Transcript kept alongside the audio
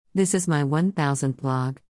This is my 1000th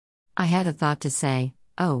blog. I had a thought to say,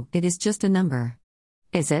 oh, it is just a number.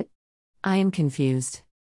 Is it? I am confused.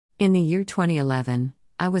 In the year 2011,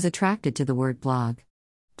 I was attracted to the word blog.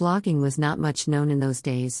 Blogging was not much known in those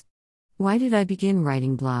days. Why did I begin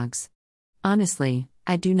writing blogs? Honestly,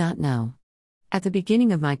 I do not know. At the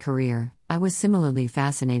beginning of my career, I was similarly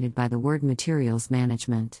fascinated by the word materials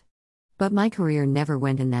management. But my career never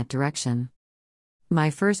went in that direction. My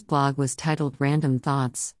first blog was titled Random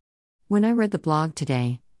Thoughts. When I read the blog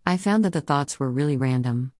today, I found that the thoughts were really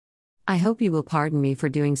random. I hope you will pardon me for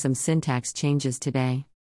doing some syntax changes today.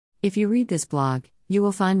 If you read this blog, you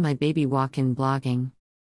will find my baby walk-in blogging.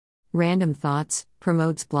 Random Thoughts,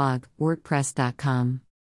 promotes blog, WordPress.com.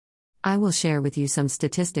 I will share with you some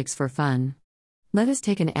statistics for fun. Let us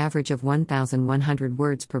take an average of 1,100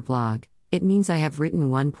 words per blog. It means I have written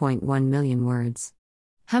 1.1 million words.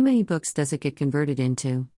 How many books does it get converted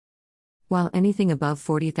into? While anything above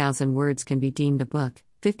 40,000 words can be deemed a book,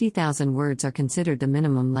 50,000 words are considered the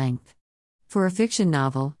minimum length. For a fiction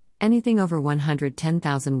novel, anything over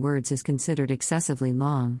 110,000 words is considered excessively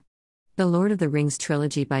long. The Lord of the Rings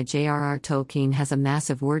trilogy by J.R.R. Tolkien has a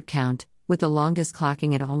massive word count, with the longest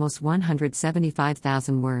clocking at almost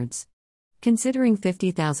 175,000 words. Considering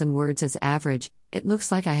 50,000 words as average, it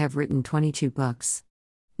looks like I have written 22 books.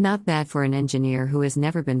 Not bad for an engineer who has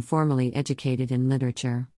never been formally educated in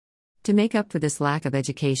literature. To make up for this lack of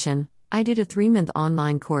education, I did a 3-month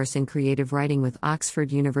online course in creative writing with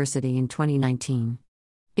Oxford University in 2019.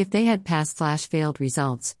 If they had passed/failed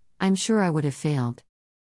results, I'm sure I would have failed.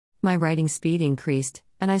 My writing speed increased,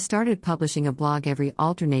 and I started publishing a blog every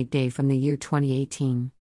alternate day from the year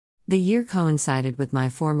 2018. The year coincided with my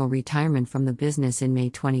formal retirement from the business in May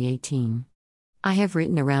 2018. I have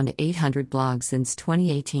written around 800 blogs since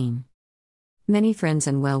 2018. Many friends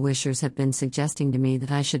and well-wishers have been suggesting to me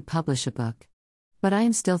that I should publish a book. But I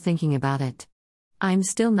am still thinking about it. I'm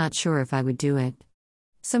still not sure if I would do it.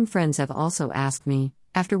 Some friends have also asked me,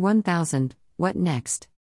 after 1,000, what next?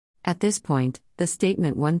 At this point, the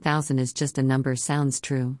statement 1,000 is just a number sounds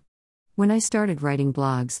true. When I started writing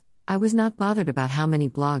blogs, I was not bothered about how many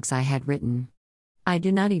blogs I had written. I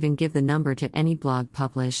did not even give the number to any blog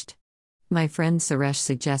published. My friend Suresh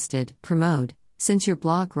suggested, Pramod, since your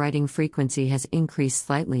blog writing frequency has increased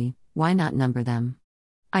slightly, why not number them?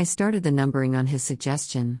 I started the numbering on his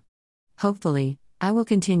suggestion. Hopefully, I will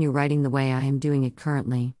continue writing the way I am doing it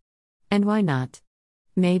currently. And why not?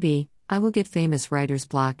 Maybe, I will get famous writer's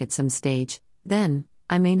block at some stage, then,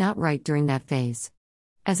 I may not write during that phase.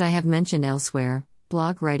 As I have mentioned elsewhere,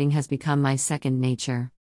 blog writing has become my second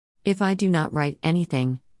nature. If I do not write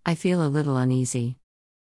anything, I feel a little uneasy.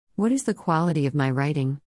 What is the quality of my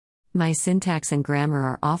writing? My syntax and grammar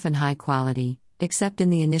are often high quality, except in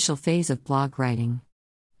the initial phase of blog writing.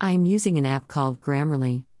 I am using an app called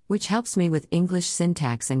Grammarly, which helps me with English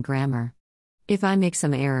syntax and grammar. If I make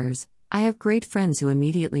some errors, I have great friends who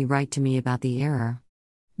immediately write to me about the error.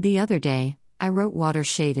 The other day, I wrote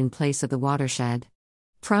watershade in place of the watershed.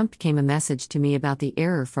 Prompt came a message to me about the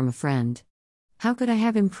error from a friend. How could I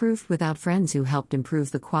have improved without friends who helped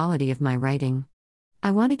improve the quality of my writing?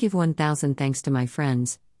 I want to give 1,000 thanks to my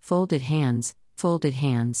friends. Folded hands, folded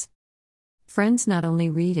hands. Friends not only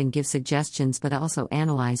read and give suggestions but also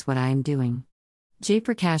analyze what I am doing. Jay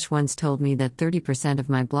Prakash once told me that 30% of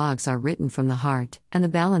my blogs are written from the heart, and the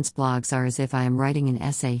balanced blogs are as if I am writing an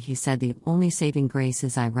essay. He said the only saving grace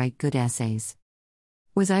is I write good essays.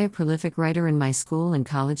 Was I a prolific writer in my school and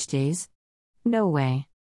college days? No way.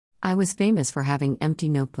 I was famous for having empty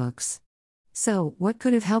notebooks. So, what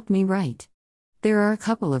could have helped me write? There are a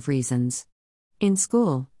couple of reasons. In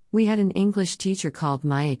school, we had an English teacher called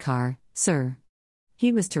Mayekar, sir.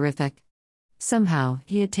 He was terrific. Somehow,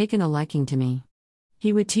 he had taken a liking to me.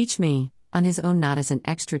 He would teach me, on his own not as an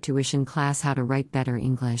extra tuition class, how to write better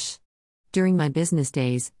English. During my business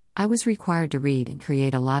days, I was required to read and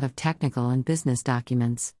create a lot of technical and business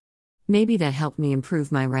documents. Maybe that helped me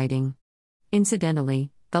improve my writing. Incidentally,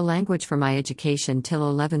 the language for my education till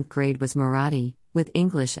 11th grade was Marathi, with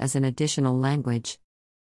English as an additional language.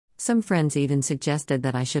 Some friends even suggested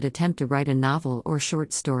that I should attempt to write a novel or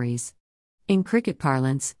short stories. In cricket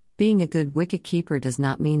parlance, being a good wicket-keeper does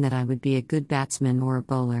not mean that I would be a good batsman or a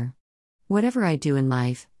bowler. Whatever I do in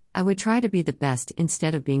life, I would try to be the best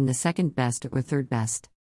instead of being the second best or third best.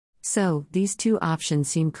 So, these two options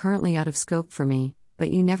seem currently out of scope for me,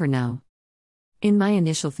 but you never know. In my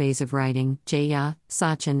initial phase of writing, Jaya,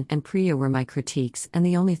 Sachin, and Priya were my critiques and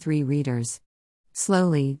the only 3 readers.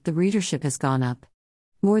 Slowly, the readership has gone up.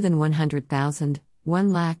 More than 100,000,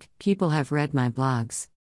 1 lakh, people have read my blogs.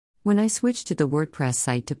 When I switched to the WordPress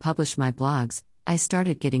site to publish my blogs, I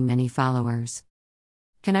started getting many followers.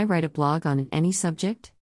 Can I write a blog on any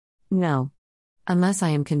subject? No. Unless I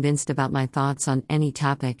am convinced about my thoughts on any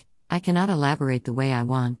topic, I cannot elaborate the way I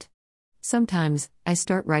want. Sometimes, I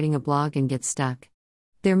start writing a blog and get stuck.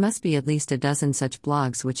 There must be at least a dozen such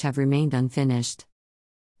blogs which have remained unfinished.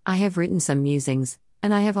 I have written some musings,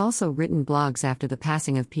 and I have also written blogs after the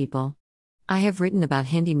passing of people. I have written about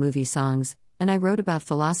Hindi movie songs, and I wrote about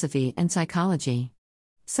philosophy and psychology.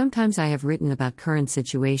 Sometimes I have written about current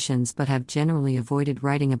situations but have generally avoided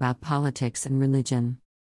writing about politics and religion.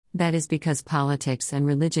 That is because politics and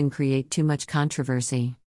religion create too much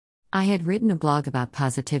controversy. I had written a blog about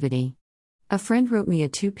positivity. A friend wrote me a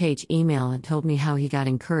 2-page email and told me how he got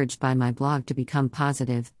encouraged by my blog to become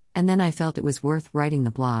positive, and then I felt it was worth writing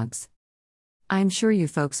the blogs. I am sure you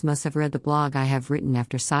folks must have read the blog I have written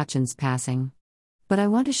after Sachin's passing. But I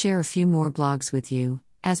want to share a few more blogs with you.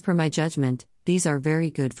 As per my judgment, these are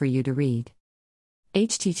very good for you to read.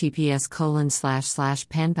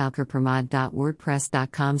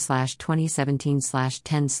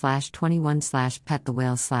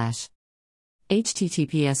 https://panbalkarpramad.wordpress.com/2017/10/21/petthewhale/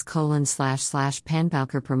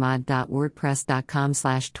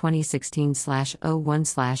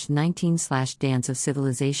 https://panbalkarpramad.wordpress.com/2016/01/19/Dance of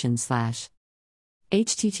Civilization/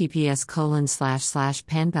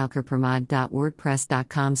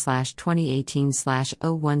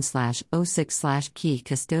 https://panbalkarpramad.wordpress.com/2018/01/06/Key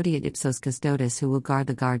Custodiat Ipsos Custodes Who Will Guard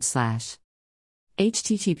the Guard/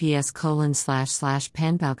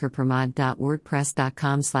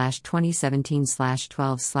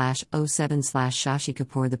 https://panbalkarpramad.wordpress.com/2017/12/07/ Shashi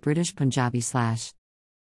Kapoor the British Punjabi/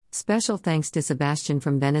 Special thanks to Sebastian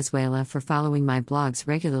from Venezuela for following my blogs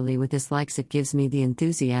regularly with his likes. It gives me the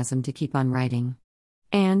enthusiasm to keep on writing.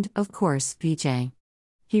 And, of course, Vijay.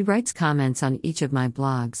 He writes comments on each of my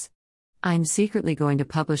blogs. I'm secretly going to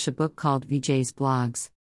publish a book called Vijay's Blogs.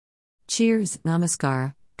 Cheers,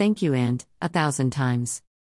 namaskar, thank you and 1,000 times.